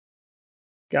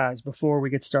Guys, before we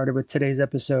get started with today's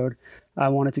episode, I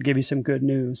wanted to give you some good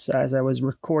news. As I was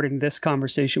recording this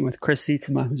conversation with Chris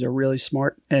Sietsema, who's a really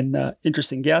smart and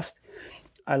interesting guest,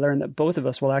 I learned that both of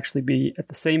us will actually be at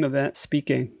the same event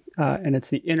speaking, and it's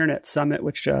the Internet Summit,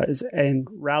 which is in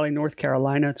Raleigh, North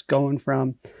Carolina. It's going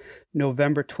from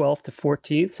November 12th to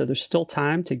 14th, so there's still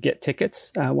time to get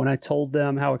tickets. When I told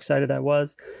them how excited I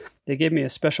was, they gave me a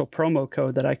special promo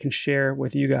code that I can share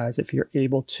with you guys if you're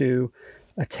able to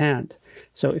attend.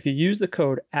 So if you use the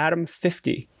code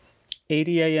ADAM50,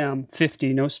 ADAM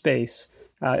 50, no space,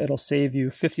 it'll save you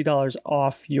 $50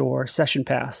 off your session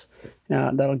pass.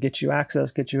 That'll get you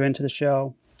access, get you into the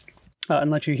show, and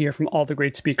let you hear from all the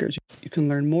great speakers. You can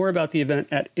learn more about the event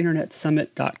at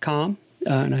internetsummit.com,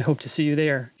 and I hope to see you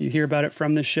there. If you hear about it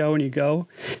from this show and you go,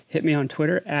 hit me on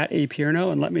Twitter at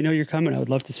 @apierno and let me know you're coming. I would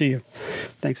love to see you.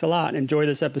 Thanks a lot. Enjoy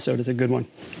this episode. It's a good one.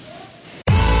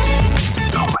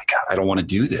 Oh my God, I don't want to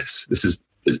do this.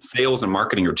 Sales and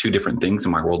marketing are two different things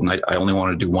in my world, and I only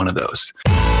want to do one of those.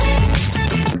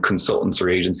 Consultants or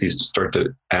agencies start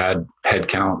to add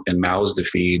headcount and mouths to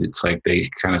feed. It's like they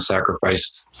kind of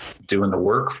sacrifice doing the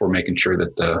work for making sure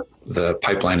that the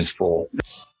pipeline is full.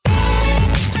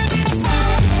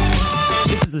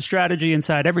 This is the strategy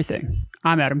inside everything.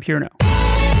 I'm Adam Pierno.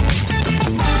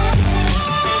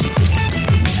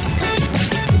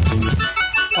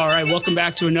 All right, welcome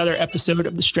back to another episode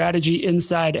of the Strategy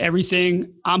Inside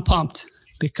Everything. I'm pumped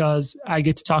because I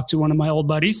get to talk to one of my old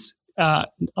buddies. A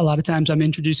lot of times I'm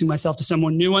introducing myself to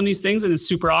someone new on these things and it's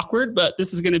super awkward, but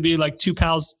this is going to be like two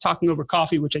pals talking over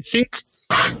coffee, which I think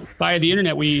via the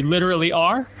internet we literally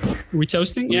are. Are we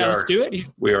toasting? Yeah, let's do it.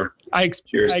 We are. I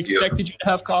expected you to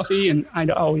have coffee, and I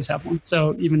always have one.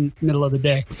 So even middle of the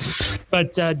day.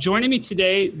 But joining me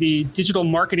today, the digital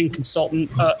marketing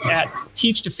consultant at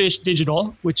Teach to Fish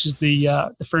Digital, which is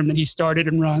the firm that he started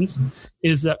and runs,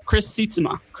 is Chris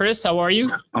Sietsema. Chris, how are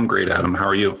you? I'm great, Adam. How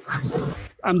are you?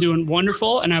 I'm doing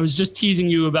wonderful. And I was just teasing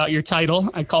you about your title.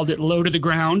 I called it Low to the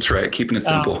Ground. That's right. Keeping it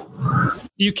simple.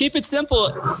 You keep it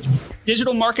simple.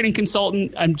 Digital marketing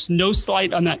consultant. I'm no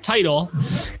slight on that title,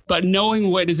 but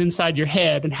knowing what is inside your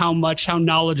head and how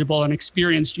knowledgeable and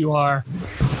experienced you are,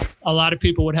 a lot of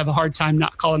people would have a hard time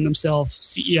not calling themselves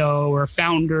CEO or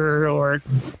founder or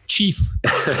chief,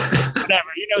 whatever,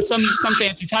 some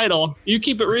fancy title. You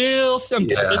keep it real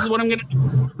simple. Yeah. This is what I'm going to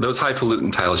do. Those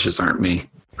highfalutin titles just aren't me.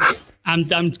 I'm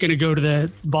going to go to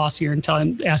the boss here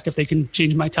and ask if they can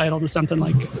change my title to something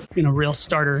like, real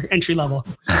starter, entry level.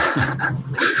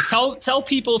 Tell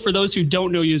people, for those who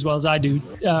don't know you as well as I do,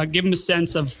 give them a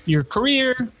sense of your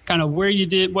career, kind of where you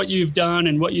did, what you've done,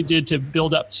 and what you did to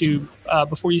build up to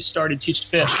before you started Teach to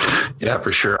Fish. Yeah,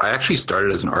 for sure. I actually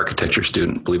started as an architecture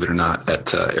student, believe it or not,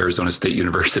 at Arizona State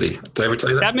University. Did I ever tell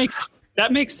you that?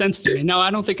 That makes sense to me. No,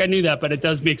 I don't think I knew that, but it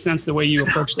does make sense the way you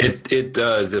approach things. It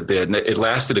does a bit. It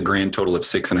lasted a grand total of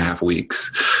 6.5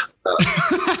 weeks.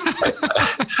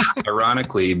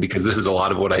 Ironically, because this is a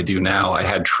lot of what I do now, I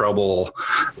had trouble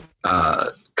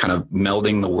kind of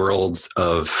melding the worlds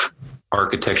of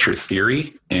architecture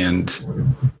theory and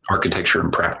architecture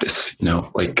in practice,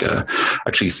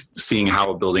 actually seeing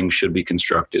how a building should be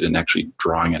constructed and actually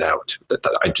drawing it out.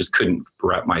 I just couldn't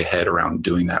wrap my head around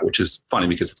doing that, which is funny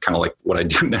because it's kind of like what I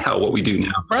do now, what we do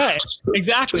now. Right.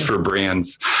 Exactly. Just for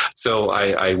brands. So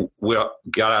I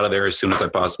got out of there as soon as I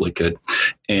possibly could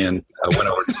and went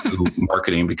over to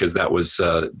marketing because that was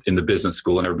in the business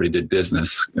school and everybody did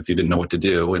business if you didn't know what to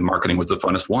do. And marketing was the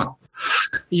funnest one.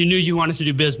 You knew you wanted to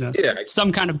do business. Yeah.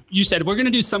 You said, we're going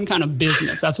to do some kind of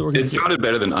business. That's what we're going to do. It sounded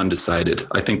better than undecided.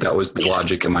 I think that was the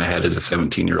logic in my head as a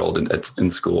 17-year-old in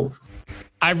school.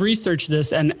 I've researched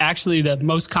this, and actually the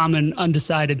most common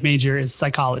undecided major is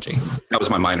psychology. That was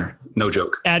my minor. No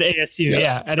joke. At ASU.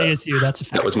 Yeah. At ASU. That's a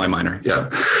fact. That was my minor. Yeah.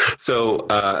 So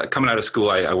coming out of school,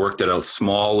 I worked at a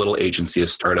small little agency, a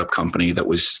startup company that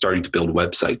was starting to build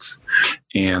websites,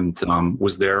 and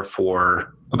was there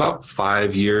for about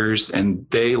 5 years. And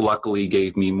they luckily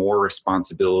gave me more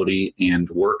responsibility and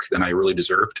work than I really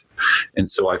deserved.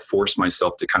 And so I forced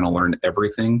myself to kind of learn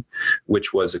everything,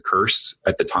 which was a curse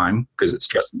at the time because it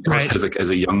stressed me out as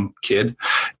a young kid,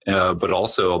 but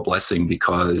also a blessing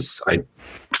because I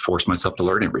forced myself to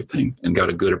learn everything and got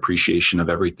a good appreciation of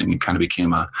everything and kind of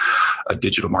became a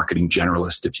digital marketing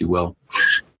generalist, if you will.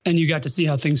 And you got to see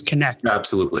how things connect.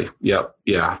 Absolutely. Yep.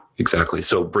 Yeah, exactly.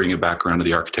 So bring it back around to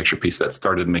the architecture piece, that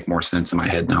started to make more sense in my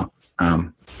head now.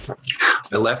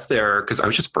 I left there because I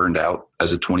was just burned out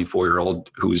as a 24-year-old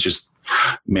who was just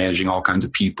managing all kinds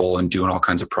of people and doing all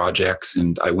kinds of projects.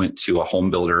 And I went to a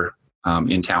home builder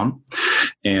in town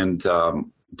and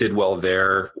did well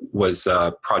there, was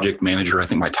project manager. I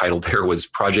think my title there was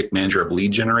project manager of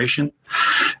lead generation.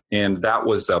 And that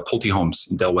was Pulte Homes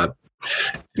in Del Webb.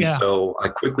 And so I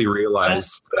quickly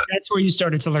realized that's where you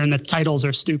started to learn that titles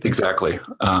are stupid. Exactly.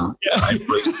 I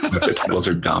embraced that the titles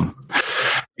are dumb.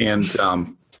 And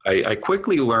I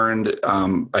quickly learned,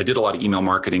 I did a lot of email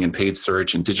marketing and paid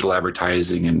search and digital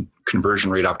advertising and conversion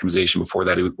rate optimization before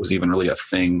that it was even really a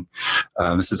thing.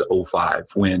 This is 2005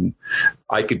 when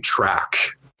I could track,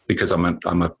 because I'm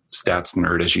a stats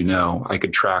nerd, as you know, I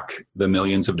could track the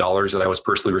millions of dollars that I was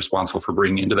personally responsible for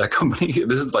bringing into that company.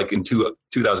 This is like in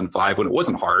 2005 when it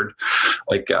wasn't hard.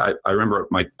 Like I remember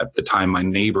at the time, my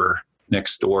neighbor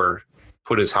next door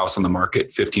put his house on the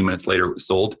market. 15 minutes later, it was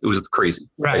sold. It was crazy.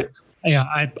 Right? Yeah,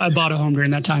 I bought a home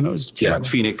during that time. It was terrible.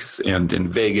 Phoenix and in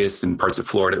Vegas and parts of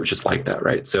Florida, it was just like that,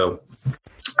 right? So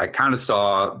I kind of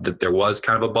saw that there was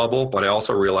kind of a bubble, but I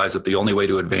also realized that the only way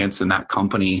to advance in that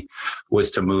company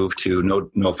was to move to,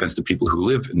 no offense to people who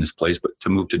live in this place, but to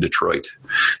move to Detroit.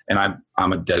 And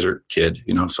I'm a desert kid,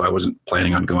 so I wasn't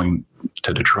planning on going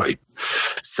to Detroit.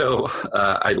 So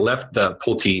I left the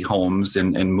Pulte Homes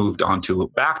and moved on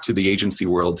back to the agency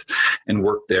world and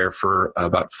worked there for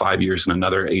about 5 years in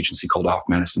another agency called Off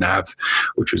Madison Ave,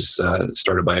 which was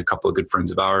started by a couple of good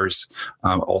friends of ours.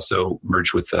 Also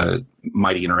merged with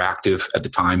Mighty Interactive at the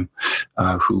time,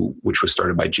 which was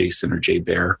started by Jason or Jay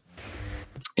Bear.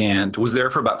 And was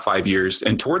there for about 5 years.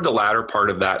 And toward the latter part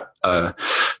of that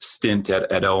stint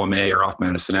at OMA or Off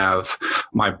Madison Ave,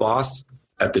 my boss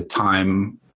at the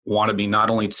time wanted me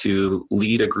not only to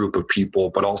lead a group of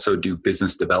people, but also do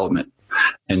business development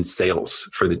and sales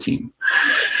for the team,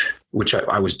 which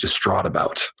I was distraught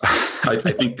about. I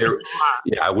think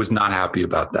I was not happy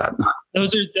about that.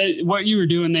 Those are what you were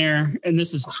doing there. And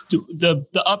this is the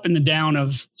up and the down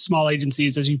of small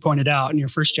agencies, as you pointed out in your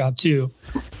first job too.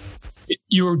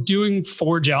 You were doing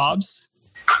 4 jobs.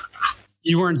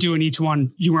 You weren't doing each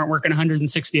one. You weren't working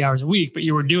 160 hours a week, but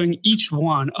you were doing each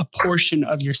one a portion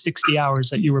of your 60 hours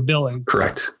that you were billing.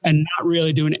 Correct. And not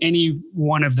really doing any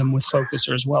one of them with focus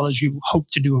or as well as you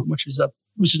hope to do them, which is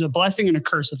a blessing and a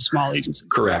curse of small agencies.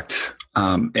 Correct.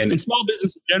 And small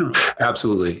business in general.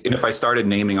 Absolutely. And if I started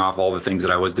naming off all the things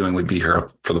that I was doing, we'd be here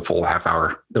for the full half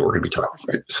hour that we're going to be talking.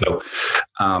 Right.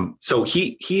 So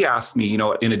he asked me,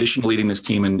 in addition to leading this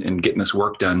team and getting this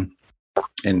work done,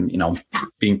 and,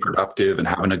 being productive and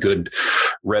having a good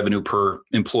revenue per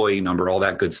employee number, all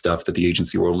that good stuff that the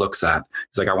agency world looks at.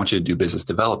 He's like, I want you to do business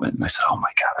development. And I said, oh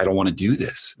my God, I don't want to do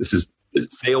this.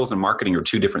 Sales and marketing are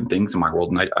 2 different things in my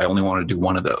world. And I only want to do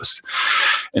one of those.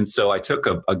 And so I took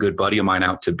a good buddy of mine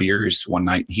out to beers one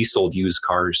night. He sold used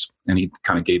cars and he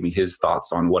kind of gave me his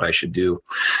thoughts on what I should do.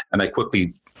 And I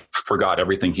quickly forgot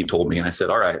everything he told me. And I said,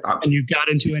 all right. And you got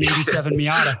into an 87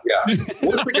 Miata. Yeah.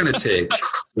 What's it going to take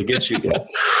to get you?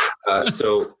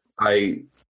 So I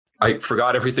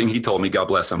forgot everything he told me, God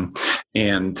bless him.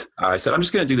 And I said, I'm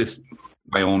just going to do this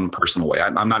my own personal way.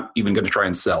 I'm not even going to try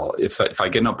and sell. If I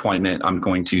get an appointment, I'm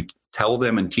going to tell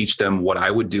them and teach them what I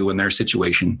would do in their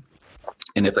situation.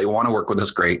 And if they want to work with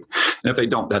us, great. And if they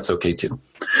don't, that's okay too.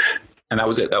 And that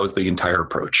was it. That was the entire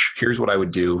approach. Here's what I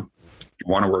would do. If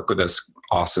you want to work with us,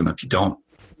 awesome. If you don't,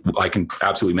 I can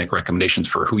absolutely make recommendations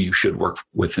for who you should work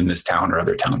with in this town or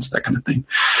other towns, that kind of thing.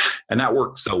 And that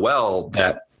worked so well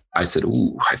that I said,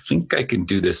 ooh, I think I can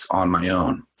do this on my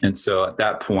own. And so at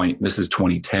that point, this is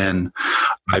 2010,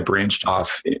 I branched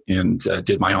off and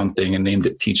did my own thing and named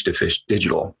it Teach to Fish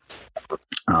Digital.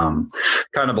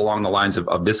 Kind of along the lines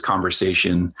of this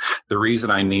conversation, the reason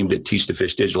I named it Teach to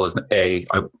Fish Digital is I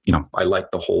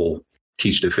like the whole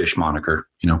Teach to Fish moniker,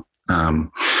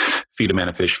 feed a man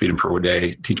a fish, feed him for a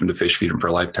day, teach him to fish, feed him for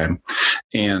a lifetime.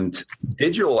 And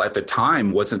digital at the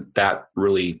time wasn't that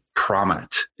really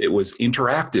prominent. It was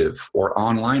interactive or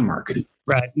online marketing.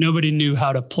 Right. Nobody knew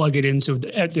how to plug it into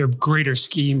their greater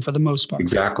scheme for the most part.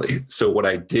 Exactly. So what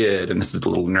I did, and this is a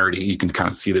little nerdy, you can kind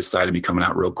of see this side of me coming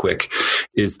out real quick,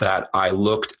 is that I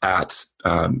looked at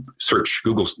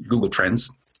Google Trends.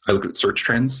 I looked at search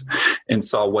trends and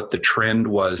saw what the trend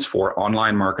was for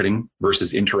online marketing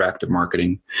versus interactive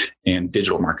marketing and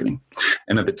digital marketing.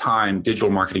 And at the time,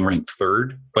 digital marketing ranked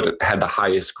 3rd, but it had the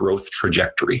highest growth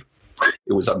trajectory.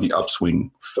 It was on the upswing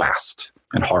fast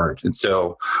and hard. And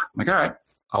so I'm like, all right,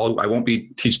 I won't be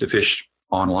Teach to Fish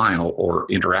online or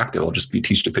interactive. I'll just be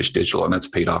Teach to Fish Digital. And that's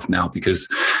paid off now because,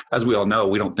 as we all know,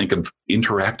 we don't think of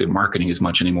interactive marketing as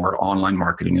much anymore. Online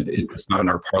marketing, it's not in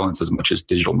our parlance as much as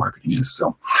digital marketing is.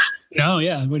 So, no,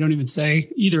 yeah, we don't even say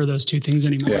either of those 2 things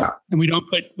anymore. Yeah. And we don't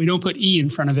put E in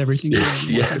front of everything.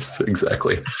 Yes,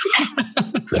 exactly.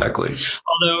 Exactly.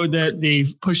 Although the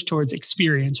push towards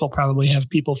experience will probably have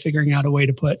people figuring out a way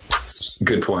to put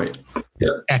good point. Yeah.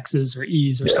 X's or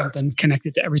E's or something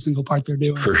connected to every single part they're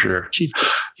doing. For sure. Chief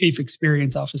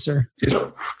experience officer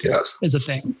yes. is a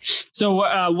thing.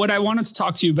 So what I wanted to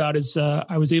talk to you about is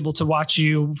I was able to watch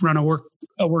you run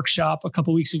a workshop a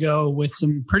couple weeks ago with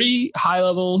some pretty high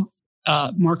level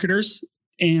marketers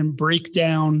and break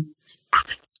down.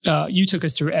 You took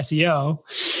us through SEO,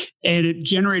 and it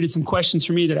generated some questions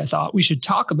for me that I thought we should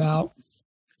talk about.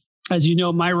 As you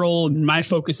know, my role and my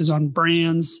focus is on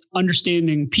brands,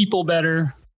 understanding people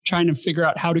better, trying to figure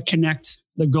out how to connect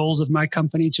the goals of my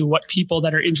company to what people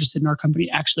that are interested in our company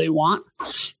actually want.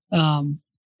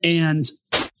 And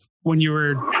when you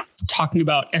were talking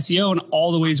about SEO and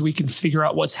all the ways we can figure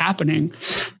out what's happening,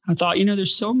 I thought,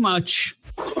 there's so much.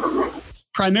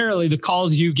 Primarily the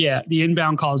calls you get, the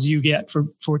inbound calls you get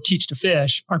for Teach to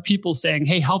Fish are people saying,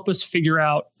 hey, help us figure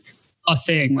out a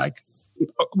thing. Like,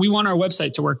 we want our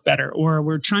website to work better, or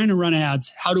we're trying to run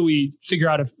ads. How do we figure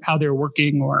out how they're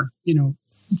working? Or,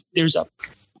 there's a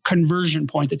conversion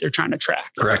point that they're trying to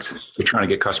track. Correct. They're trying to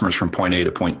get customers from point A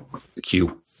to point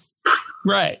Q.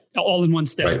 Right. All in one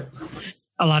step. Right.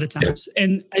 A lot of times. Yeah.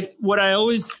 And what I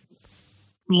always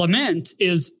lament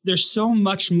is there's so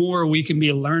much more we can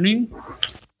be learning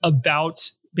about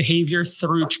behavior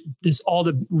through all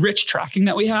the rich tracking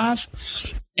that we have,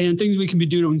 and things we can be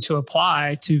doing to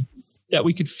apply to that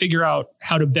we could figure out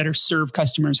how to better serve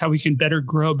customers, how we can better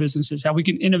grow businesses, how we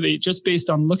can innovate just based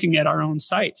on looking at our own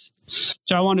sites.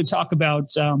 So I want to talk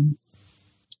about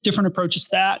different approaches to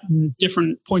that and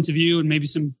different points of view, and maybe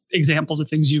some examples of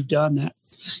things you've done that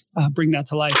bring that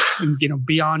to life, and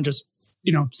beyond just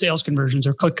sales conversions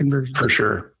or click conversions. For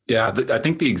sure. Yeah. I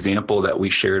think the example that we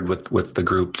shared with the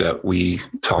group that we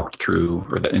talked through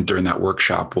during that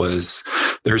workshop was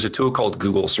there's a tool called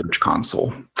Google Search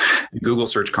Console. And Google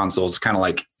Search Console is kind of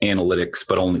like analytics,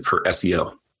 but only for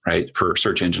SEO, right? For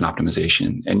search engine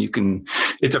optimization. And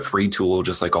it's a free tool,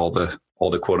 just like all the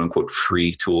quote unquote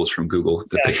free tools from Google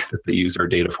that they use our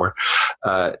data for.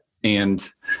 And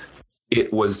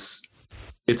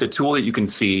it's a tool that you can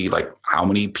see like how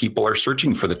many people are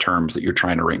searching for the terms that you're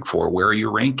trying to rank for. Where are you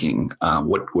ranking?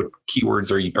 What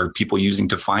keywords are people using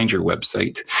to find your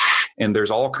website? And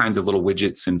there's all kinds of little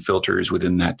widgets and filters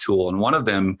within that tool. And one of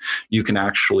them, you can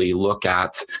actually look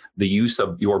at the use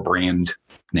of your brand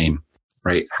name,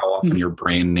 right? How often your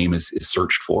brand name is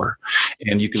searched for.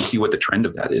 And you can see what the trend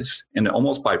of that is. And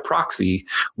almost by proxy,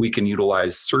 we can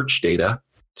utilize search data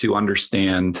to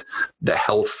understand the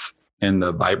health and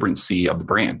the vibrancy of the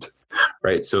brand,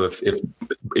 right? So if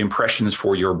impressions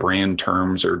for your brand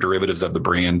terms or derivatives of the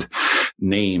brand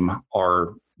name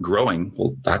are growing,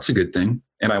 well, that's a good thing.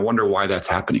 And I wonder why that's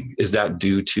happening. Is that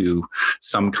due to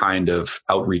some kind of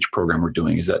outreach program we're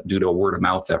doing? Is that due to a word of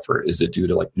mouth effort? Is it due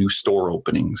to like new store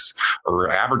openings or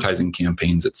advertising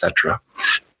campaigns, et cetera?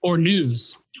 Or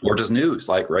news. Or just news,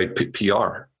 like, right,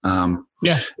 PR.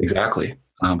 Yeah, exactly.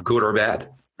 Good or bad,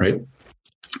 right?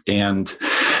 And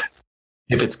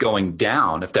if it's going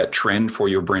down, if that trend for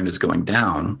your brand is going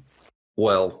down,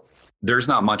 well, there's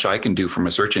not much I can do from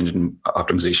a search engine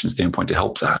optimization standpoint to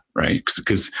help that, right?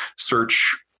 Because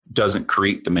search doesn't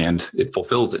create demand, it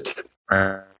fulfills it,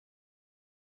 right?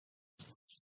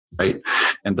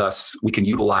 And thus, we can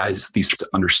utilize these to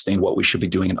understand what we should be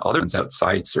doing in other ones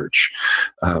outside search,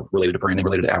 related to branding,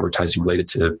 related to advertising, related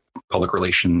to public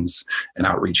relations and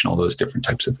outreach and all those different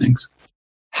types of things.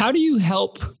 How do you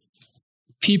help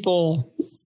people,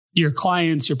 your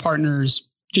clients, your partners,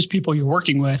 just people you're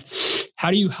working with? How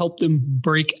do you help them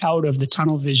break out of the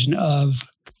tunnel vision of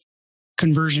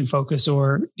conversion focus?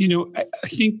 Or, I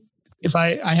think if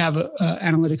I have an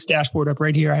analytics dashboard up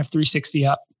right here, I have 360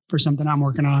 up for something I'm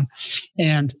working on,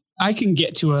 and I can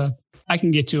get to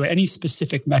any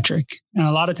specific metric. And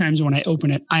a lot of times when I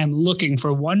open it, I am looking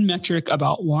for one metric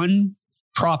about one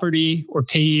property or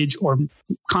page or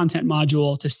content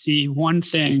module to see one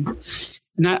thing.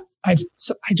 And that I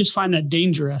just find that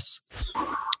dangerous,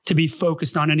 to be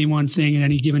focused on any one thing at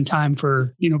any given time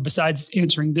for, besides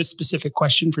answering this specific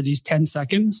question for these 10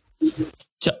 seconds,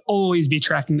 to always be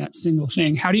tracking that single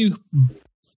thing. How do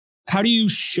you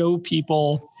show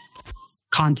people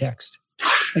context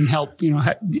and help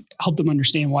them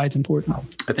understand why it's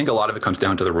important? I think a lot of it comes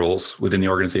down to the roles within the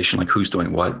organization, like who's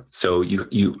doing what. So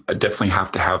you definitely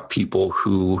have to have people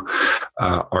who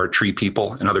are tree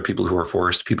people and other people who are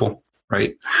forest people.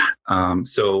 Right.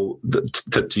 So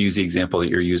to use the example that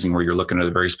you're using, where you're looking at a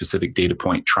very specific data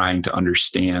point, trying to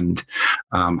understand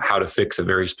how to fix a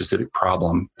very specific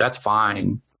problem, that's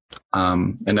fine.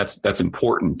 And that's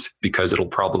important because it'll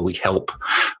probably help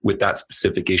with that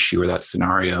specific issue or that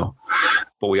scenario.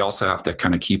 But we also have to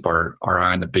kind of keep our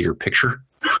eye on the bigger picture.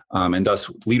 And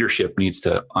thus leadership needs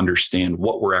to understand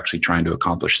what we're actually trying to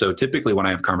accomplish. So typically when I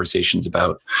have conversations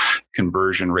about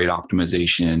conversion rate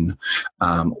optimization,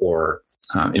 or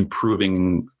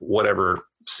improving whatever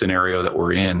scenario that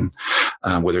we're in,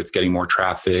 whether it's getting more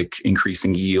traffic,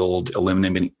 increasing yield,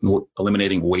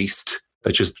 eliminating waste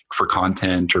that's just for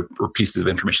content or pieces of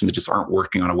information that just aren't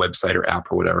working on a website or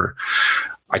app or whatever,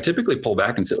 I typically pull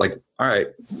back and say, like, all right,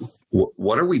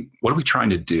 what are we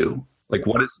trying to do? Like,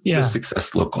 what does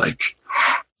success look like?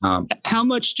 How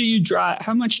much do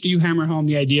you hammer home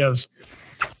the idea of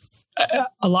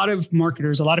a lot of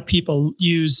marketers, a lot of people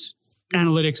use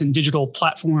analytics and digital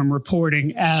platform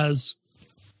reporting as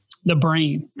the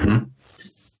brain,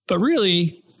 but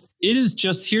really it is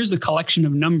just, here's a collection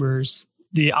of numbers.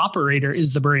 The operator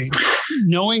is the brain.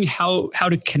 Knowing how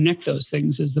to connect those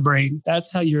things is the brain.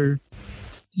 That's how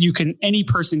any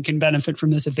person can benefit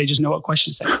from this if they just know what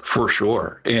questions to ask. For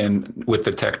sure. And with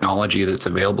the technology that's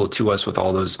available to us with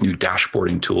all those new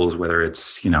dashboarding tools, whether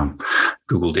it's,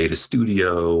 Google Data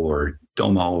Studio or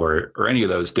Domo or any of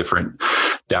those different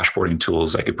dashboarding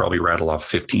tools, I could probably rattle off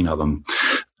 15 of them.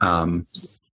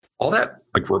 All that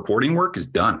like reporting work is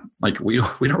done. Like we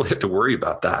don't really have to worry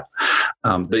about that.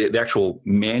 The actual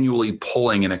manually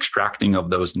pulling and extracting of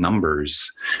those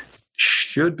numbers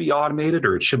should be automated,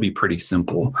 or it should be pretty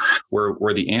simple.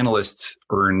 Where the analyst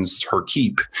earns her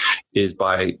keep is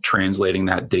by translating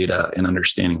that data and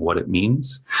understanding what it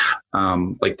means.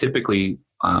 Like typically,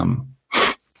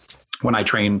 when I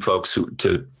train folks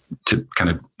to kind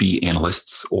of be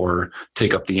analysts or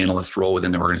take up the analyst role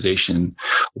within the organization,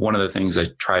 one of the things I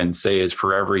try and say is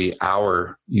for every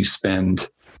hour you spend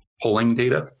pulling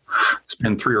data,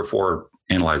 spend 3 or 4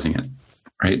 analyzing it,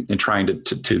 right? And trying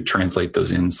to translate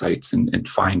those insights and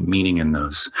find meaning in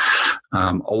those.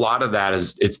 A lot of that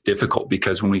it's difficult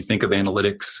because when we think of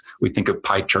analytics, we think of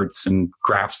pie charts and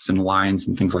graphs and lines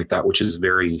and things like that, which is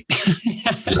very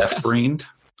left-brained.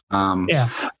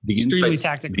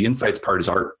 The insights part is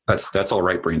art. That's all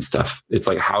right brain stuff. It's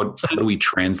like, how do we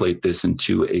translate this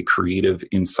into a creative,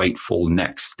 insightful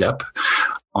next step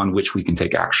on which we can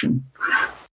take action?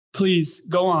 Please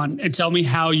go on and tell me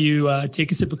how you take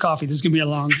a sip of coffee. This is going to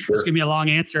be a long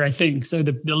answer, I think. So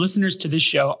the listeners to this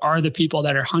show are the people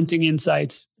that are hunting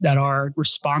insights, that are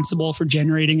responsible for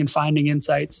generating and finding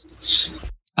insights,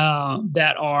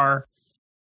 that are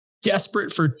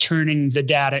desperate for turning the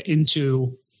data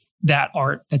into that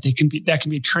art that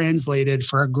can be translated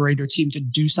for a greater team to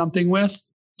do something with,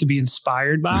 to be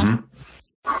inspired by.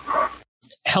 Mm-hmm.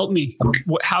 Help me.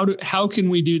 How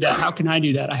can we do that? How can I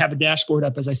do that? I have a dashboard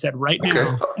up, as I said, right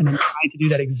now, and I'm trying to do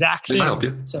that exact thing. I'll help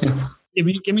you. So give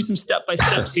me some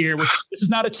step-by-steps here. This is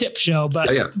not a tip show, but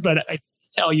I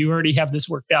tell you already have this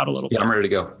worked out a little bit. Yeah, I'm ready to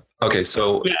go. Okay,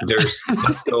 so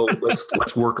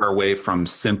let's work our way from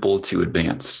simple to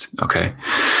advanced. Okay.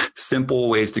 Simple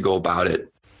ways to go about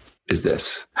it is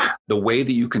this. The way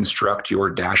that you construct your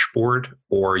dashboard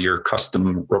or your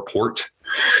custom report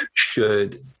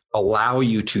should allow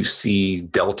you to see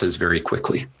deltas very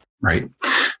quickly, right?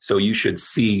 So you should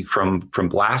see from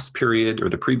last period or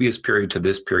the previous period to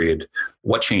this period,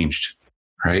 what changed,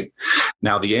 right?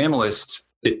 Now the analyst's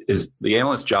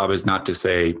job is not to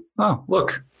say, oh,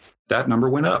 look, that number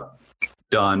went up.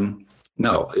 Done.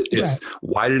 No, it's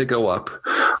why did it go up?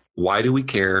 Why do we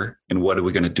care? And what are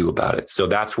we going to do about it? So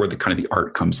that's where the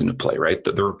art comes into play, right?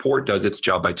 The report does its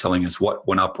job by telling us what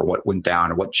went up or what went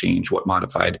down or what changed, what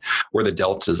modified, where the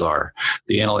deltas are.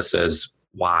 The analyst says,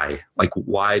 why? Like,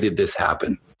 why did this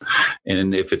happen?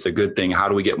 And if it's a good thing, how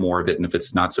do we get more of it? And if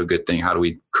it's not so good thing, how do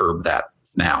we curb that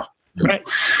now? Right.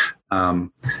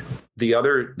 The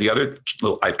other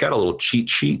I've got a little cheat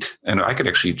sheet, and I could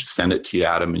actually send it to you,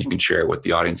 Adam, and you can share it with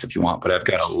the audience if you want, but I've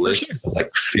got a list of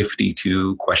like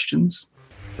 52 questions,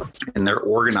 and they're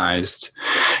organized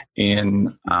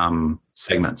in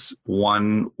segments.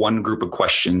 One group of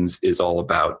questions is all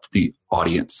about the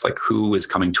audience, like who is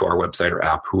coming to our website or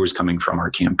app, who is coming from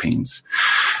our campaigns.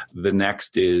 The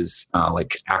next is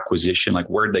like acquisition, like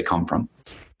where did they come from?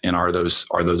 And are those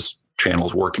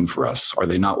channels working for us? Are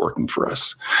they not working for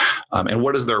us? And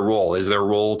what is their role? Is their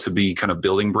role to be kind of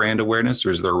building brand awareness,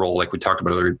 or is their role, like we talked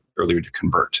about earlier, to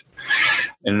convert?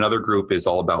 And another group is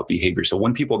all about behavior. So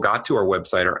when people got to our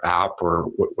website or app or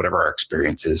whatever our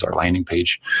experience is, our landing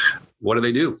page, what do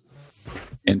they do?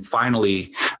 And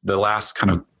finally, the last kind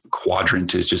of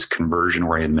quadrant is just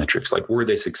conversion-oriented metrics. Like, were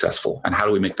they successful, and how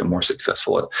do we make them more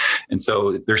successful? And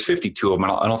so there's 52 of them,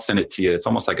 and I'll send it to you. It's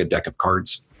almost like a deck of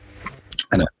cards.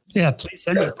 And Yeah, please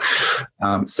send it.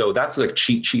 So that's a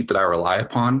cheat sheet that I rely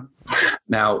upon.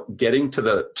 Now, getting to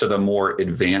the more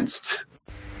advanced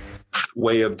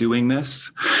way of doing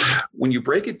this, when you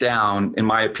break it down, in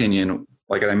my opinion,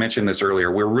 like I mentioned this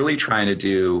earlier, we're really trying to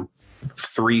do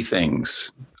three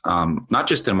things, not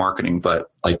just in marketing,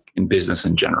 but like in business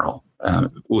in general.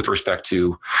 With respect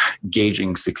to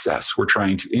gauging success, we're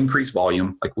trying to increase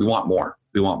volume. Like we want more.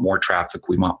 We want more traffic.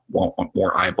 We want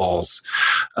more eyeballs,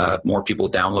 more people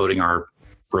downloading our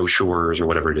brochures or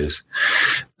whatever it is.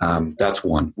 That's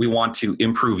one. We want to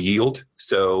improve yield.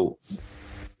 So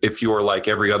if you're like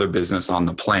every other business on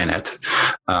the planet,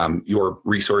 your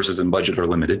resources and budget are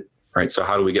limited, right? So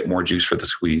how do we get more juice for the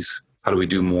squeeze? How do we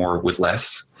do more with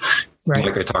less? Right.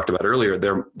 Like I talked about earlier,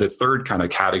 the third kind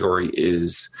of category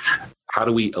is how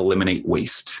do we eliminate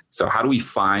waste? So how do we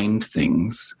find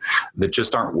things that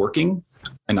just aren't working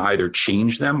and either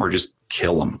change them or just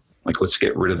kill them? Like, let's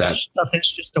get rid of that stuff.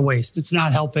 It's just a waste. It's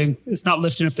not helping. It's not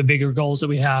lifting up the bigger goals that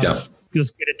we have. Yep.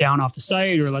 Let's get it down off the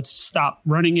site, or let's stop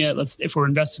running it. If we're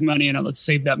investing money in it, let's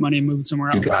save that money and move it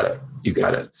somewhere else. You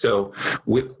got it. So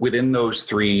within those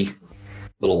three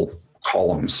little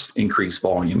columns, increase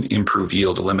volume, improve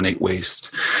yield, eliminate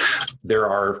waste, there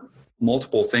are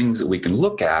multiple things that we can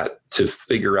look at to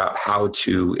figure out how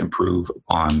to improve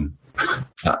on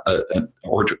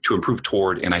or to improve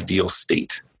toward an ideal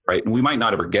state, right? And we might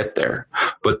not ever get there,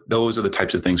 but those are the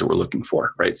types of things that we're looking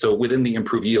for, right? So within the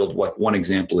improve yield, what one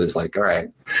example is like, all right,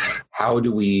 how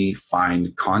do we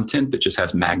find content that just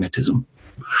has magnetism?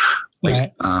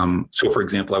 Like, right. So for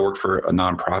example, I work for a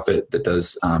nonprofit that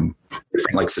does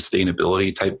different like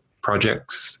sustainability type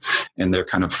projects, and they're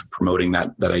kind of promoting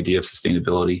that idea of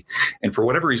sustainability. And for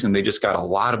whatever reason, they just got a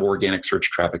lot of organic search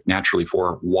traffic naturally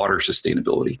for water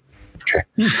sustainability. Okay.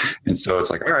 And so it's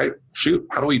like, all right, shoot,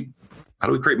 how do we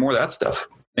create more of that stuff?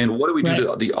 And what do we do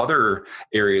to the other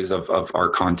areas of our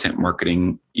content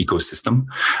marketing ecosystem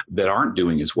that aren't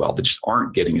doing as well, that just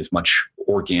aren't getting as much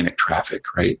organic traffic,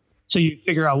 right? So you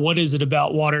figure out what is it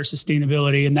about water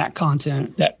sustainability and that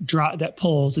content that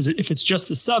pulls. Is it, if it's just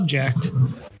the subject,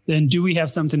 then do we have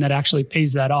something that actually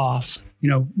pays that off? You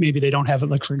know, maybe they don't have it.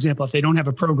 Like, for example, if they don't have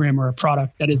a program or a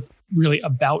product that is really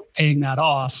about paying that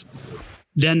off,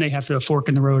 then they have to fork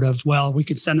in the road of, well, we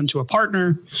could send them to a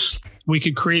partner. We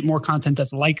could create more content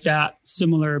that's like that,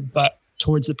 similar, but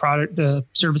towards the product, the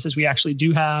services we actually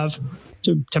do have,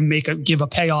 to give a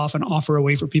payoff and offer a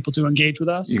way for people to engage with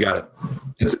us. You got it.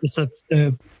 It's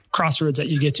the crossroads that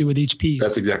you get to with each piece.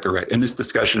 That's exactly right. And this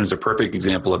discussion is a perfect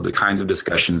example of the kinds of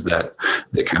discussions that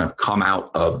kind of come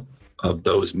out of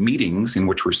those meetings in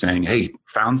which we're saying, hey,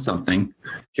 found something.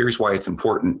 Here's why it's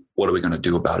important. What are we going to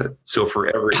do about it? So for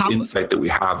every insight that we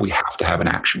have to have an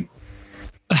action.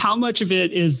 How much of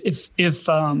it is if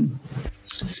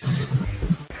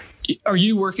are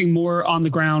you working more on the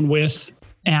ground with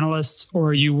analysts, or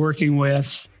are you working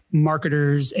with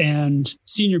marketers and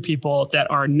senior people that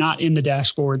are not in the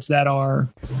dashboards, that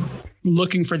are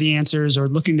looking for the answers or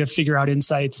looking to figure out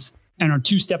insights and are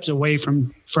two steps away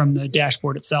from the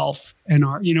dashboard itself, and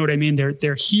are, you know what I mean?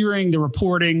 They're hearing the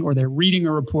reporting or they're reading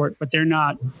a report, but they're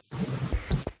not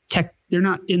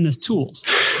in this tools.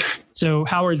 So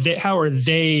how are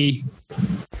they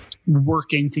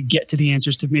working to get to the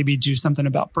answers to maybe do something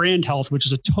about brand health, which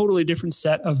is a totally different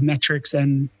set of metrics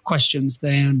and questions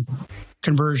than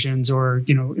conversions or,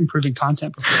 you know, improving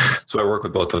content performance? So I work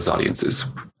with both those audiences,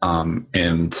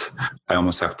 and I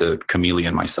almost have to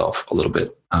chameleon myself a little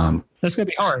bit. That's going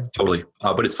to be hard. Totally.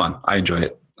 But it's fun. I enjoy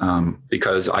it.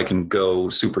 Because I can go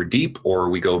super deep, or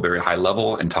we go very high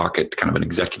level and talk at kind of an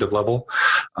executive level.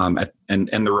 And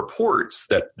the reports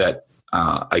that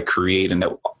I create and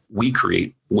that we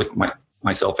create with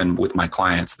myself and with my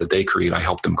clients that they create, I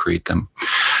help them create them.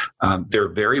 They're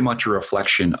very much a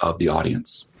reflection of the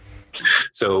audience.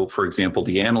 So, for example,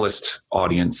 the analyst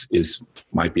audience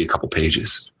might be a couple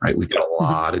pages, right? We've got a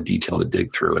lot of detail to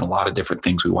dig through and a lot of different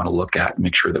things we want to look at and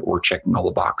make sure that we're checking all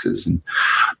the boxes and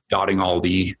dotting all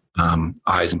the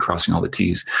I's and crossing all the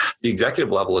T's. The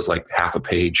executive level is like half a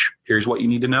page. Here's what you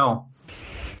need to know.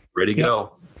 Ready,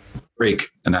 go.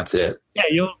 Break, and that's it.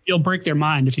 Yeah, you'll break their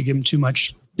mind if you give them too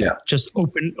much. Yeah, just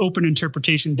open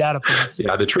interpretation data points.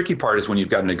 Yeah, the tricky part is when you've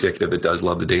got an executive that does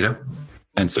love the data,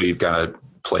 and so you've got to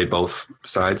play both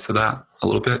sides to that a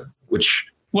little bit.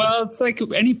 Well, it's like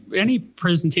any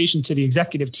presentation to the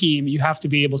executive team, you have to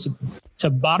be able to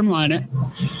bottom line it,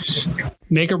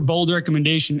 make a bold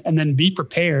recommendation, and then be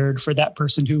prepared for that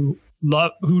person who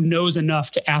knows enough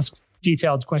to ask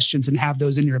detailed questions and have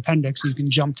those in your appendix. You can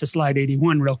jump to slide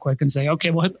 81 real quick and say,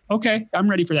 okay, I'm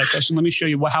ready for that question. Let me show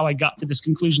you how I got to this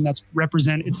conclusion.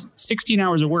 It's 16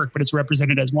 hours of work, but it's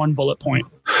represented as one bullet point.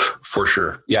 For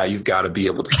sure. Yeah. You've got to be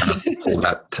able to kind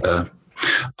of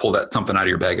pull that something out of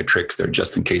your bag of tricks there,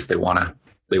 just in case they want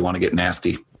to get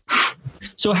nasty.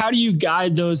 So how do you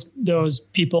guide those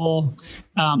people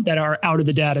that are out of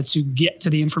the data to get to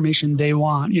the information they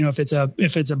want? If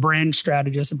it's a brand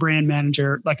strategist, a brand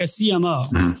manager, like a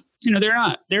CMO,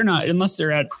 they're not unless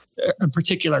they're at a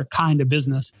particular kind of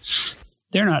business,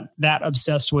 they're not that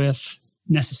obsessed with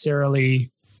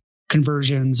necessarily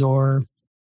conversions, or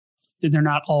they're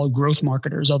not all growth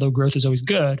marketers, although growth is always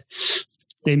good.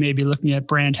 They may be looking at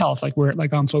brand health, like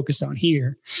I'm focused on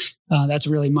here. That's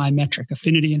really my metric,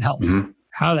 affinity and health. Mm-hmm.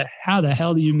 How the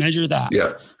hell do you measure that?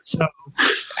 Yeah. So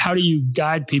how do you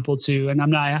guide people to, and I'm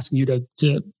not asking you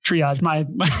to triage my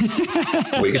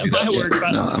word,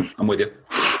 but no, I'm with you.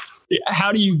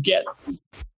 How do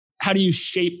you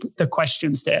shape the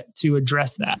questions to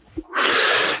address that?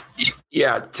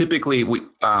 Yeah, typically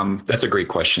that's a great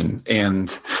question.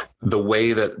 And the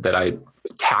way that I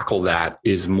tackle that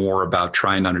is more about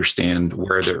trying to understand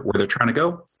where they're trying to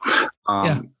go.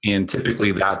 And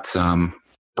typically that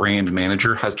brand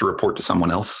manager has to report to someone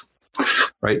else,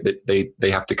 right? That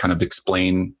they have to kind of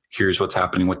explain, here's what's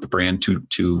happening with the brand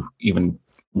to even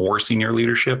more senior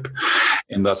leadership.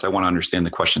 And thus I want to understand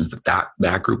the questions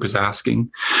that group is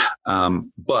asking.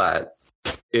 But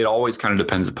it always kind of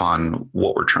depends upon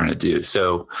what we're trying to do.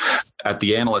 So at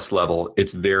the analyst level,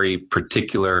 it's very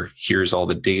particular. Here's all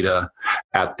the data.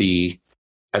 At the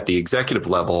executive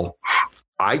level,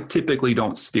 I typically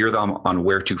don't steer them on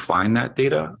where to find that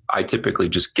data. I typically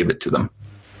just give it to them.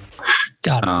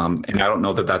 Got it. And I don't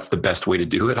know that that's the best way to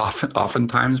do it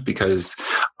oftentimes, because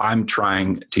I'm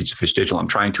trying to teach the fish digital. I'm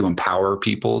trying to empower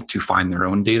people to find their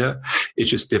own data. It's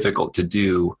just difficult to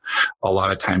do a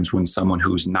lot of times when someone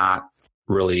who's not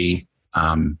really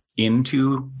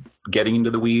into getting into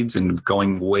the weeds and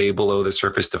going way below the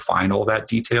surface to find all that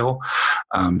detail,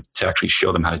 to actually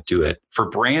show them how to do it. For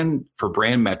brand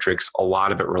metrics, a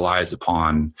lot of it relies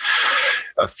upon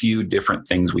a few different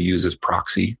things we use as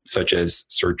proxy, such as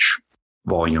search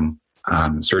volume,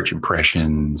 search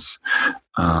impressions.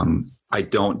 I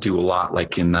don't do a lot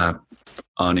like in the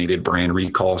unaided brand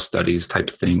recall studies type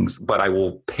of things, but I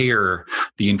will pair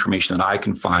the information that I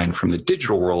can find from the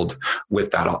digital world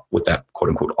with that quote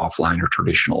unquote offline or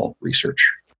traditional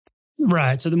research.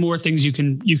 Right. So the more things you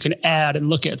can add and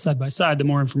look at side by side, the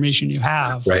more information you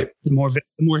have, right? The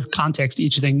more context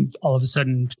each thing all of a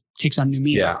sudden takes on new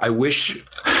meaning. Yeah. I wish,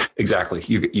 exactly.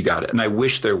 You got it. And I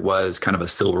wish there was kind of a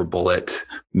silver bullet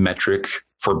metric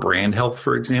for brand health,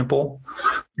 for example.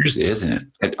 There just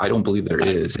isn't. I don't believe there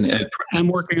is. And I'm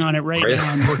working on it right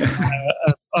now. I'm working on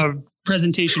a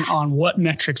presentation on what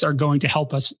metrics are going to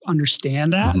help us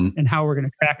understand that and how we're going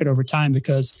to track it over time.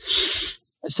 Because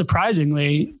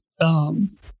surprisingly,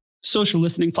 social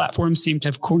listening platforms seem to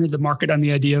have cornered the market on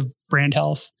the idea of brand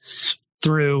health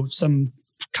through some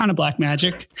kind of black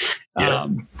magic.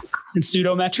 And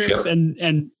pseudo metrics. Yep.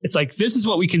 And it's like, this is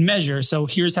what we can measure. So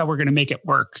here's how we're going to make it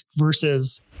work,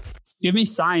 versus give me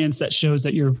science that shows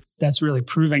that that's really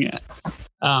proving it.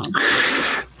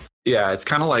 Yeah. It's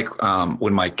kind of like,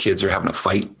 when my kids are having a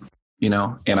fight, and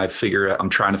I'm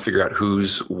trying to figure out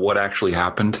what actually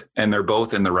happened, and they're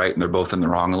both in the right and they're both in the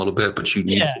wrong a little bit, but you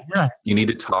need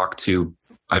to talk to,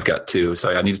 I've got two.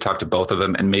 So I need to talk to both of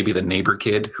them, and maybe the neighbor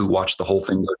kid who watched the whole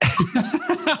thing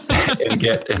and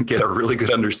get a really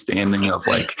good understanding of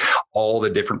like all the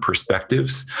different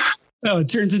perspectives. Oh, it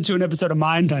turns into an episode of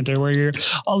Mindhunter where you're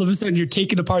all of a sudden you're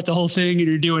taking apart the whole thing and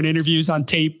you're doing interviews on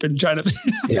tape and trying to.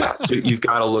 Yeah. So you've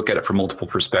got to look at it from multiple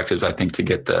perspectives, I think, to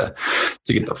get the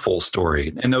full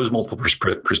story. And those multiple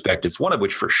perspectives, one of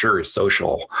which for sure is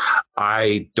social.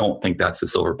 I don't think that's the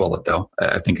silver bullet though.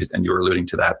 I think, and you were alluding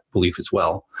to that belief as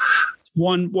well.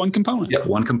 One component. Yeah.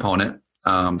 One component.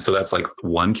 So that's like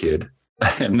one kid.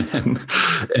 And then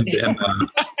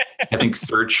I think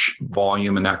search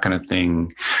volume and that kind of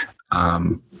thing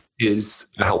is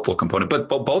a helpful component. But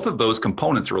both of those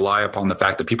components rely upon the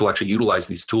fact that people actually utilize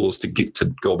these tools to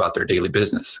go about their daily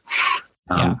business.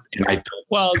 And I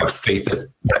don't have faith that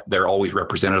they're always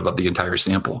representative of the entire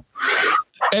sample.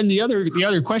 And the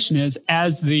other question is,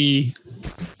 as the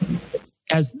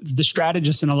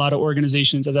strategist in a lot of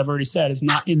organizations, as I've already said, is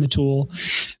not in the tool,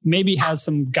 maybe has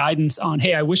some guidance on,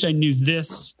 hey, I wish I knew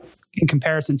this in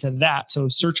comparison to that. So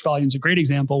search volume is a great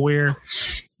example where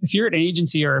if you're at an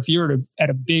agency or if you're at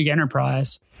a big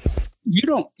enterprise,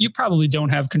 you probably don't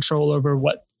have control over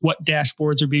what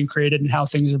dashboards are being created and how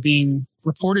things are being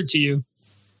reported to you.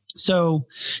 So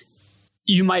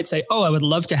you might say, oh, I would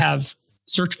love to have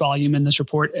search volume in this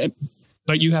report,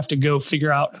 but you have to go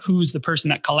figure out who's the person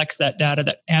that collects that data,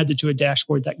 that adds it to a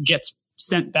dashboard, that gets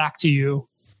sent back to you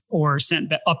or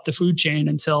sent up the food chain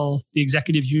until the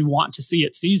executive you want to see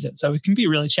it sees it. So it can be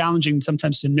really challenging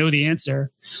sometimes to know the answer,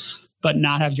 but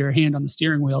not have your hand on the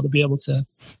steering wheel to be able to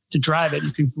drive it.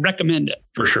 You can recommend it.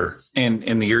 For sure. And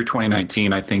in the year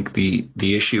 2019, I think the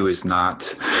issue is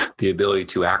not the ability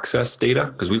to access data,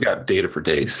 because we've got data for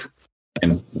days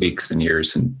and weeks and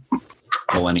years and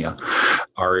millennia.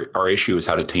 Our issue is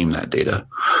how to tame that data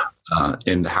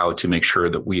and how to make sure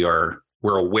that we're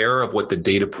aware of what the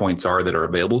data points are that are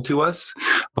available to us,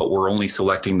 but we're only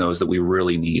selecting those that we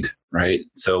really need, right?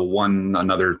 So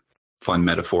another fun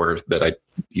metaphor that I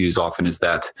use often is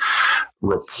that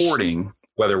reporting,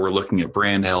 whether we're looking at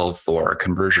brand health or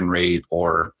conversion rate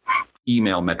or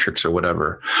email metrics or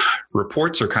whatever,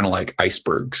 reports are kind of like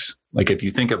icebergs. Like if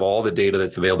you think of all the data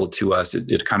that's available to us,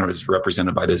 it kind of is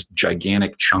represented by this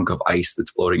gigantic chunk of ice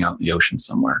that's floating out in the ocean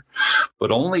somewhere. But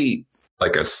only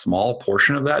like a small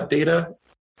portion of that data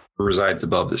resides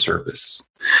above the surface.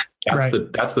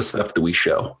 That's the stuff that we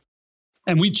show.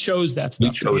 And we chose that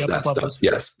stuff.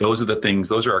 Yes. Those are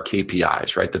our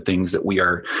KPIs, right? The things that we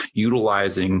are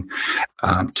utilizing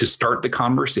to start the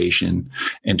conversation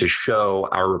and to show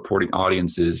our reporting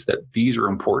audiences that these are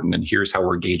important and here's how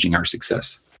we're gauging our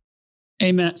success.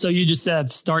 Amen. So you just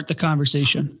said, start the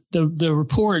conversation. The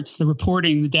reports, the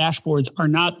reporting, the dashboards are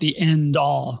not the end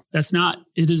all. That's not,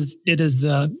 it is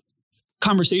the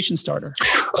conversation starter.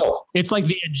 Oh, it's like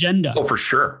the agenda. Oh, for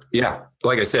sure. Yeah.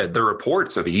 Like I said, the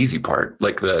reports are the easy part,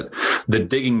 like the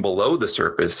digging below the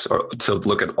surface to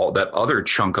look at all that other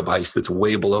chunk of ice that's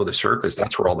way below the surface.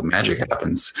 That's where all the magic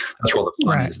happens. That's where all the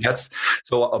fun is.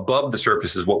 So above the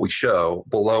surface is what we show.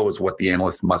 Below is what the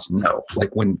analyst must know.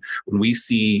 Like when we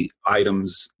see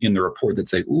items in the report that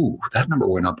say, ooh, that number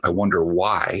went up, I wonder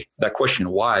why. That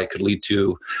question, why, could lead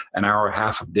to an hour and a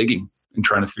half of digging and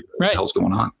trying to figure out what the hell's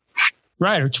going on.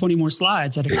 Right. Or 20 more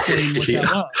slides that explain what that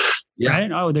was. Yeah.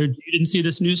 Right. Oh, you didn't see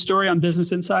this news story on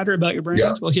Business Insider about your brand?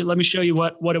 Yeah. Well, here, let me show you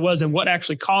what it was and what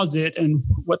actually caused it and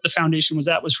what the foundation was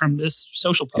from this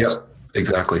social post. Yep,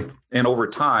 exactly. And over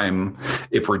time,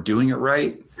 if we're doing it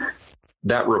right,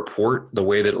 that report, the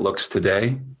way that it looks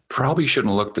today, probably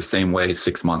shouldn't look the same way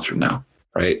 6 months from now.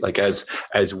 Right? Like as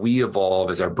we evolve,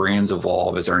 as our brands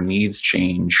evolve, as our needs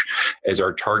change, as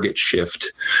our targets shift,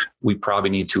 we probably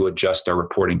need to adjust our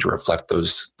reporting to reflect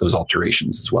those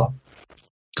alterations as well.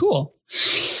 Cool.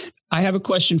 I have a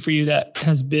question for you that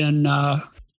has been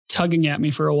tugging at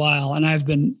me for a while, and I've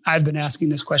been asking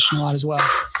this question a lot as well.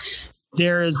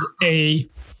 It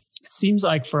seems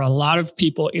like for a lot of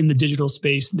people in the digital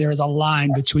space, there is a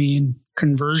line between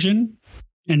conversion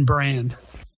and brand.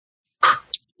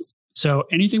 So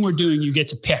anything we're doing, you get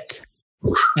to pick.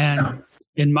 And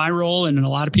in my role and in a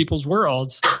lot of people's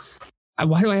worlds,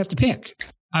 why do I have to pick?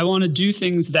 I want to do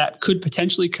things that could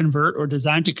potentially convert or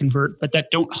designed to convert, but that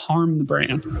don't harm the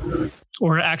brand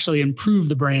or actually improve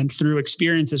the brand through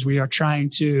experiences we are trying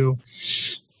to.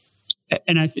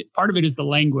 And I think part of it is the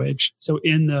language. So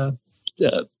in the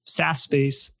SaaS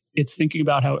space, it's thinking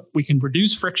about how we can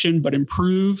reduce friction, but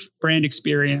improve brand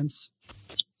experience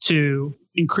to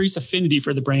increase affinity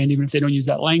for the brand, even if they don't use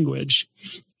that language,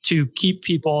 to keep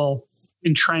people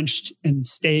entrenched and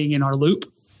staying in our loop,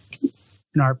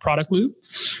 in our product loop.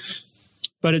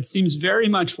 But it seems very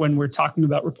much when we're talking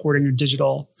about reporting or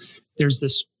digital, there's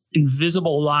this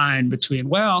invisible line between,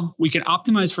 well, we can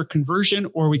optimize for conversion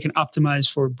or we can optimize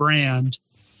for brand.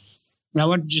 And I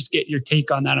wanted to just get your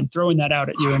take on that. I'm throwing that out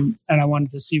at you, and I wanted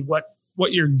to see what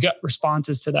your gut response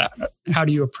is to that. How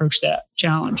do you approach that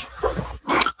challenge?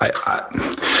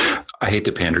 I hate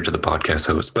to pander to the podcast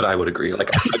host, but I would agree. Like,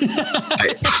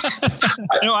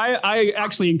 I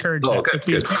actually encourage that. Okay, so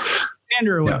please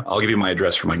pander away. Yeah, I'll give you my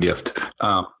address for my gift.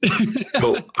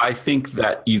 So I think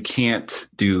that you can't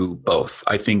do both.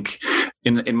 I think,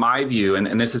 in my view,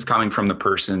 and this is coming from the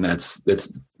person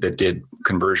that did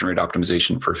conversion rate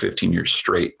optimization for 15 years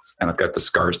straight, and I've got the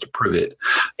scars to prove it.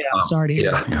 Yeah, sorry to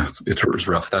hear. Yeah, it was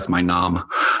rough. That's my nom.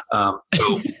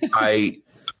 So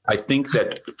I think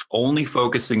that only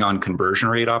focusing on conversion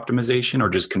rate optimization or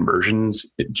just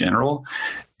conversions in general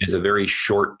is a very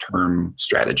short-term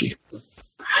strategy.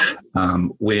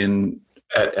 When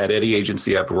at any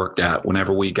agency I've worked at,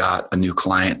 whenever we got a new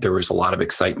client, there was a lot of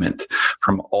excitement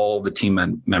from all the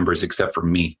team members except for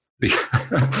me,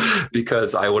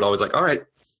 because I would always like, all right,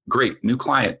 great, new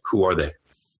client. Who are they?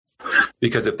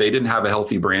 Because if they didn't have a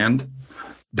healthy brand,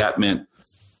 that meant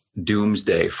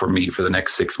doomsday for me for the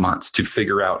next 6 months to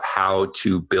figure out how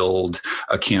to build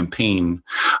a campaign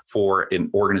for an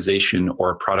organization or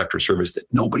a product or service that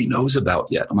nobody knows about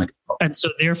yet. I'm like, oh. And so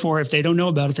therefore, if they don't know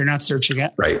about it, they're not searching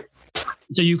it. Right.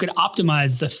 So you could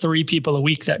optimize the 3 people a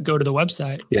week that go to the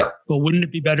website. Yeah. But wouldn't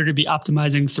it be better to be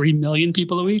optimizing 3 million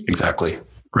people a week? Exactly.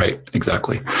 Right.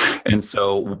 Exactly. And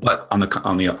so, but on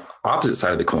the opposite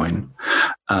side of the coin,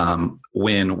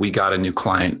 when we got a new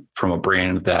client from a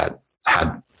brand that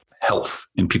had health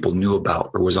and people knew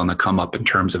about or was on the come up in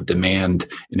terms of demand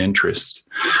and interest,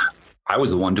 I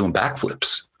was the one doing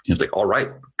backflips. It's like, all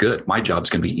right, good. My job's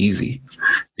going to be easy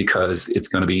because it's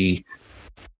going to be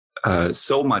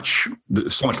so much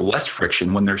less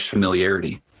friction when there's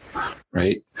familiarity,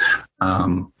 right?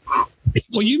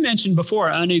 Well, you mentioned before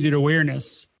unaided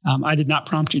awareness. I did not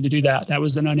prompt you to do that. That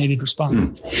was an unaided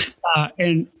response.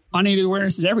 And unaided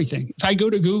awareness is everything. If I go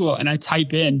to Google and I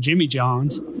type in Jimmy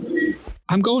John's,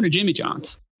 I'm going to Jimmy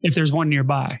John's if there's one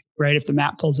nearby, right? If the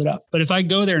map pulls it up. But if I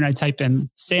go there and I type in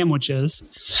sandwiches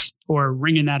or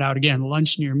ringing that out again,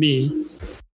 lunch near me,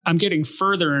 I'm getting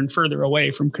further and further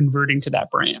away from converting to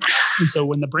that brand. And so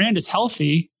when the brand is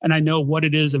healthy and I know what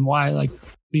it is and why, like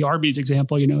the Arby's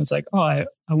example, it's like, oh, I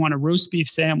want a roast beef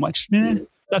sandwich.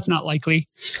 That's not likely.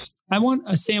 I want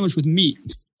a sandwich with meat.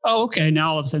 Oh, okay.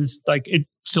 Now all of a sudden it's like, it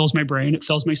fills my brain. It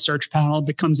fills my search panel. It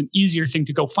becomes an easier thing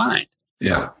to go find.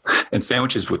 Yeah. And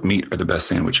sandwiches with meat are the best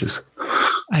sandwiches.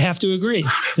 I have to agree.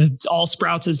 All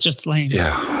Sprouts is just lame.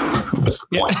 Yeah. What's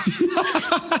the point?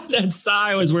 That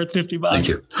sigh was worth $50. Thank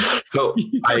you. So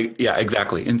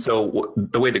exactly. And so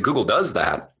the way that Google does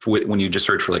that, when you just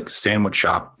search for like sandwich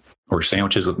shop or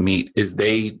sandwiches with meat, is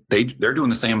they're doing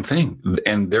the same thing.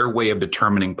 And their way of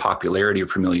determining popularity or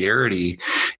familiarity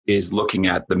is looking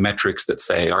at the metrics that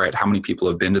say, all right, how many people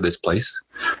have been to this place?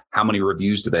 How many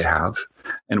reviews do they have?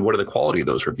 And what are the quality of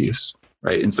those reviews?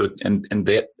 Right. And so, and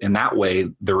that in that way,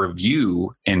 the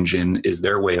review engine is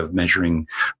their way of measuring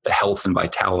the health and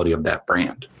vitality of that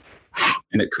brand.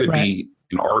 And it could be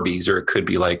an Arby's, or it could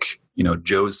be like,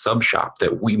 Joe's Sub Shop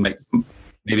that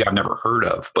maybe I've never heard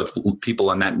of, but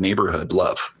people in that neighborhood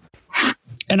love.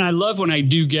 And I love when I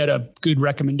do get a good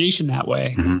recommendation that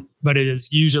way, but it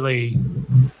is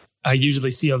I usually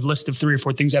see a list of 3 or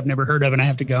 4 things I've never heard of and I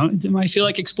have to go, do I feel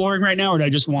like exploring right now? Or do I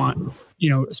just want,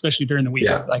 especially during the week,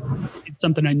 like it's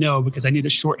something I know because I need a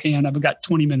shorthand. I've got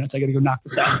 20 minutes. I got to go knock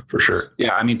this out. For sure.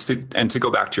 Yeah. I mean, to go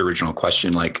back to your original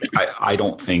question, like I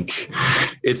don't think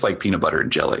it's like peanut butter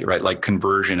and jelly, right? Like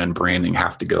conversion and branding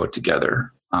have to go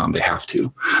together. They have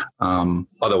to.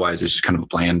 Otherwise, it's just kind of a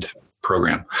bland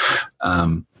program.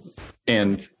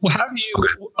 And well, how do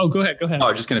you? Go ahead. I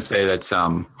was just going to say that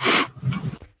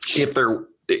if they're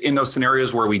in those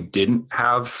scenarios where we didn't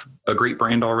have a great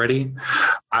brand already,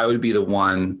 I would be the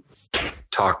one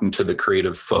talking to the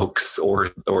creative folks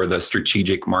or the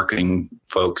strategic marketing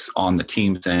folks on the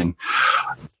team saying,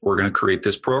 we're going to create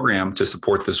this program to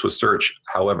support this with search.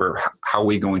 However, how are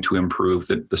we going to improve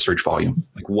the search volume?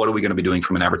 Like, what are we going to be doing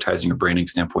from an advertising or branding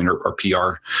standpoint or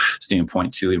PR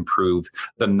standpoint to improve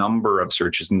the number of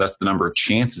searches and thus the number of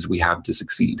chances we have to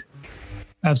succeed?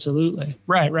 Absolutely.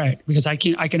 Right. Because I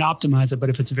can optimize it, but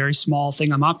if it's a very small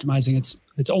thing I'm optimizing,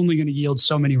 it's only going to yield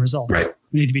so many results. Right.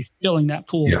 We need to be filling that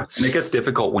pool. Yeah. And it gets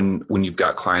difficult when you've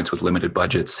got clients with limited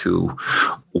budgets who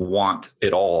want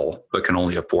it all, but can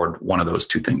only afford one of those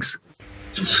 2 things.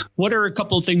 What are a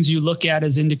couple of things you look at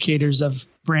as indicators of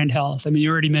brand health? I mean,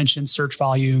 you already mentioned search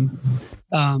volume.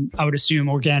 I would assume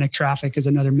organic traffic is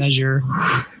another measure.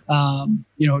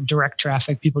 Direct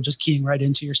traffic, people just keying right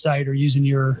into your site or using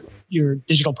your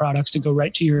digital products to go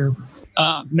right to your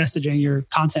messaging, your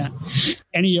content.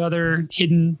 Any other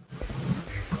hidden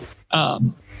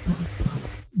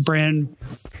brand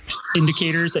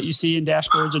indicators that you see in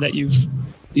dashboards or that you've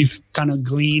kind of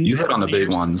gleaned? You hit on the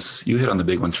big ones. You hit on the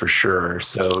big ones for sure.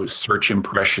 So search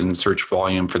impressions, search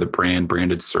volume for the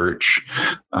branded search.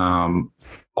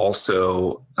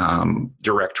 Also,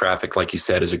 direct traffic, like you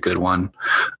said, is a good one.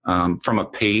 From a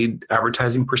paid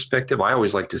advertising perspective, I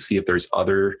always like to see if there's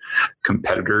other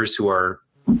competitors who are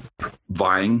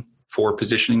vying for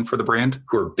positioning for the brand,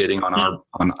 who are bidding on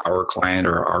our client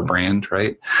or our brand,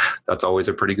 right? That's always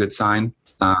a pretty good sign.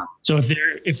 So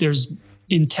if there's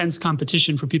intense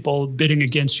competition for people bidding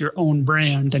against your own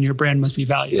brand, then your brand must be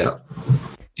valuable.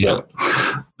 Yeah.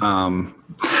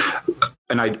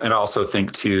 And I also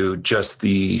think too, just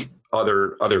the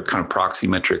other kind of proxy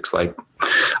metrics, like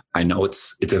I know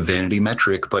it's a vanity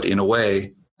metric, but in a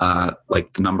way,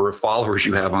 like the number of followers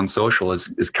you have on social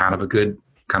is kind of a good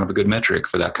kind of a good metric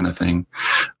for that kind of thing,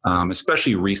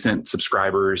 especially recent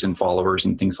subscribers and followers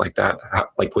and things like that,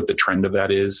 like what the trend of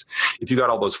that is. If you got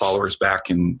all those followers back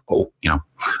in,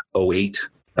 08,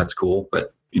 that's cool.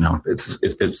 But,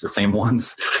 if it's the same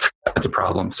ones, that's a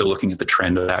problem. So looking at the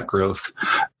trend of that growth.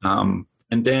 And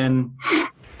then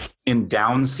in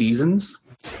down seasons,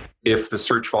 if the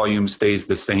search volume stays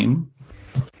the same,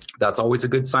 that's always a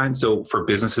good sign. So for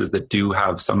businesses that do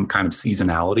have some kind of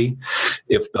seasonality,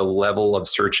 if the level of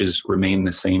searches remain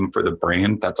the same for the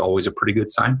brand, that's always a pretty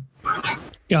good sign.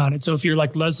 Got it. So if you're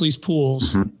like Leslie's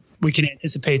Pools, we can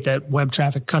anticipate that web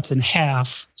traffic cuts in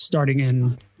half starting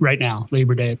in right now,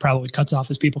 Labor Day. It probably cuts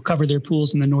off as people cover their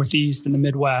pools in the Northeast and the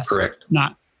Midwest. Correct.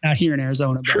 Not here in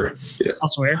Arizona, but sure. Yeah.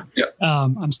 elsewhere. Yeah.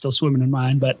 I'm still swimming in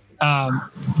mine, but I'm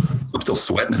still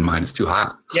sweating in mine. It's too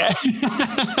hot. Yeah.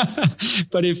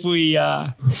 But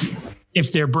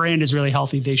if their brand is really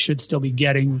healthy, they should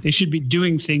be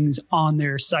doing things on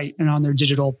their site and on their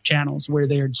digital channels where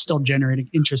they're still generating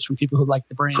interest from people who like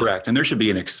the brand. Correct. And there should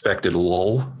be an expected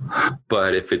lull,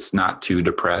 but if it's not too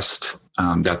depressed,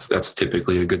 that's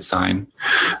typically a good sign.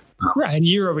 Right. And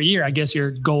year over year, I guess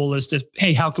your goal is to,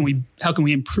 hey, how can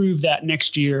we improve that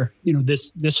next year?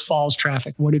 This fall's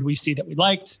traffic, what did we see that we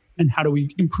liked? And how do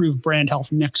we improve brand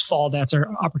health next fall? That's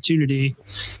our opportunity.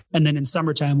 And then in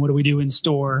summertime, what do we do in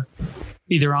store,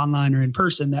 either online or in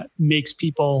person, that makes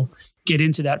people get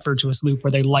into that virtuous loop where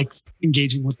they like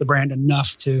engaging with the brand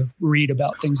enough to read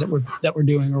about things that we're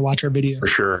doing or watch our video. For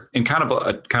sure. And kind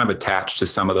of attached to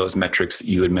some of those metrics that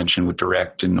you had mentioned with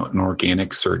direct and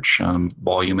organic search,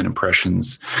 volume and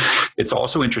impressions. It's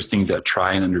also interesting to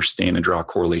try and understand and draw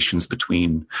correlations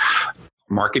between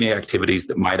marketing activities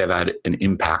that might have had an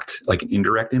impact, like an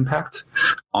indirect impact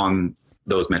on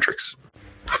those metrics.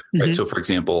 Right. So for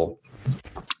example,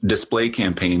 display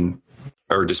campaign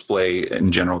or display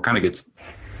in general kind of gets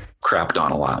crapped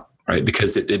on a lot, right?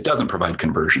 Because it doesn't provide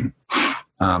conversion.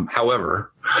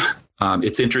 However,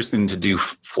 it's interesting to do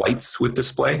flights with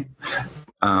display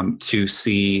to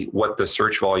see what the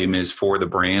search volume is for the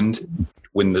brand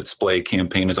when the display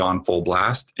campaign is on full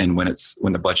blast and when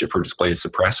the budget for display is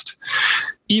suppressed.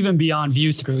 Even beyond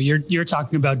view through, you're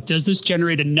talking about, does this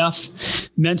generate enough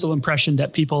mental impression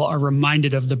that people are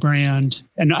reminded of the brand?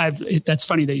 And that's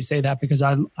funny that you say that, because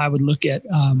I would look at,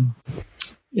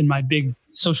 in my big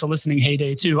social listening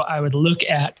heyday too, I would look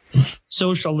at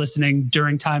social listening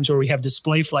during times where we have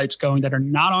display flights going that are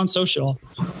not on social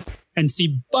and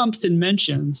see bumps and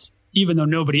mentions, even though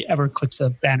nobody ever clicks a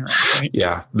banner, right?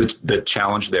 Yeah. The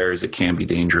challenge there is it can be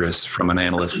dangerous from an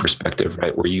analyst perspective,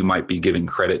 right? Where you might be giving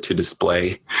credit to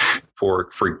display for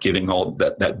giving all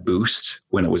that boost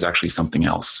when it was actually something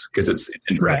else, because it's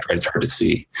indirect, right? It's hard to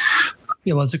see.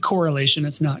 Yeah, well, it's a correlation.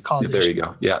 It's not causation. There you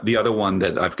go. Yeah. The other one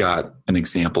that I've got an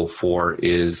example for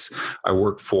is I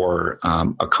work for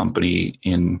a company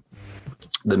in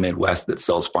the Midwest that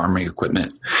sells farming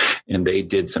equipment, and they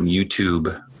did some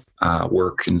YouTube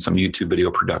work and some YouTube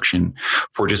video production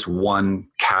for just one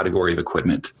category of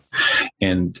equipment.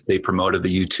 And they promoted the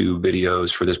YouTube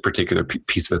videos for this particular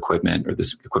piece of equipment or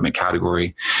this equipment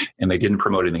category, and they didn't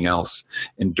promote anything else.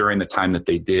 And during the time that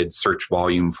they did, search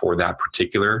volume for that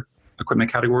particular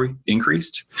equipment category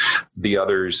increased. The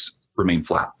others remained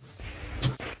flat.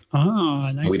 Oh,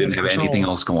 nice. We didn't have anything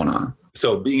else going on.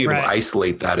 So being able to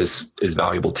isolate that is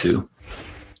valuable too.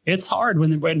 It's hard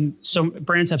when so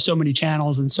brands have so many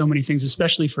channels and so many things,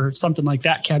 especially for something like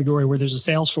that category where there's a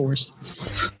sales force.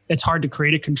 It's hard to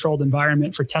create a controlled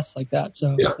environment for tests like that.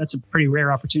 So that's a pretty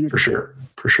rare opportunity. For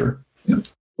sure. Yeah.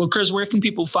 Well, Chris, where can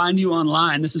people find you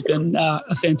online? This has been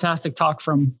a fantastic talk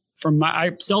from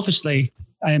selfishly,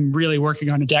 I am really working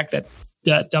on a deck that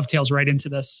dovetails right into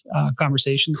this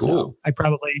conversation. Cool.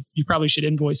 So you probably should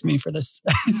invoice me for this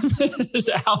this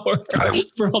hour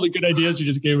for all the good ideas you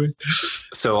just gave me.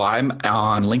 So I'm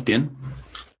on LinkedIn,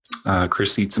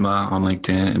 Chris Sietsema on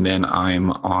LinkedIn, and then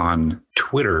I'm on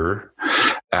Twitter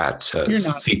at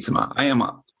Sietsema. I am.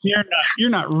 You're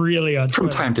not really on Twitter. From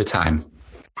time to time.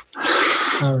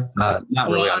 Not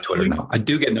really on Twitter, no. I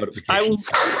do get notifications.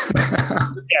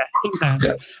 Sometimes.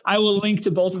 Yeah. I will link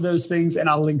to both of those things, and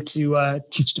I'll link to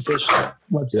Teach to Fish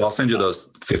website. Yeah, I'll send you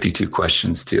those 52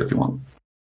 questions too, if you want.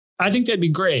 I think that'd be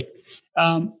great.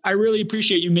 I really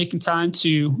appreciate you making time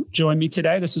to join me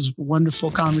today. This was a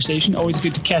wonderful conversation. Always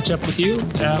good to catch up with you.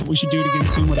 We should do it again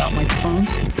soon without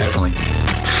microphones. Definitely.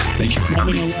 Thank you for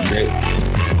coming. It's been great.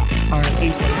 All right.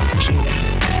 Thanks, buddy. Appreciate it.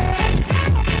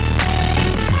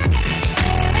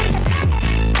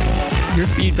 Your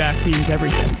feedback means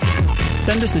everything.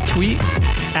 Send us a tweet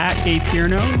at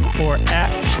 @apierno or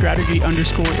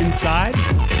 @strategy_inside.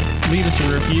 leave us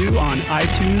a review on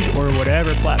iTunes or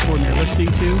whatever platform you're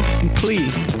listening to. And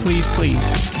please, please, please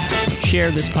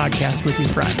share this podcast with your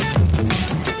friends.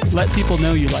 Let people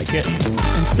know you like it,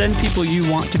 and send people you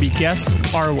want to be guests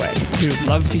our way. We would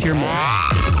love to hear more.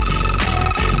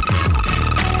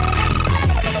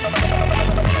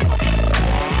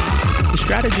 The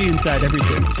Strategy Inside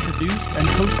Everything is produced and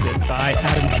hosted by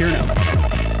Adam Pierno.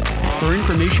 For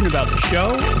information about the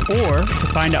show or to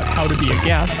find out how to be a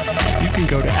guest, you can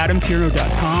go to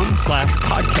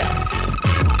adampierno.com/podcast.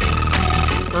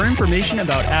 For information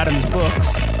about Adam's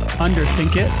books,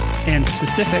 Underthink It and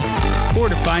Specific, or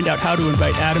to find out how to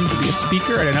invite Adam to be a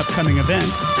speaker at an upcoming event,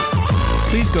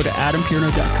 please go to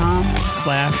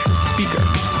adampierno.com/speaker.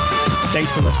 Thanks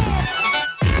for listening.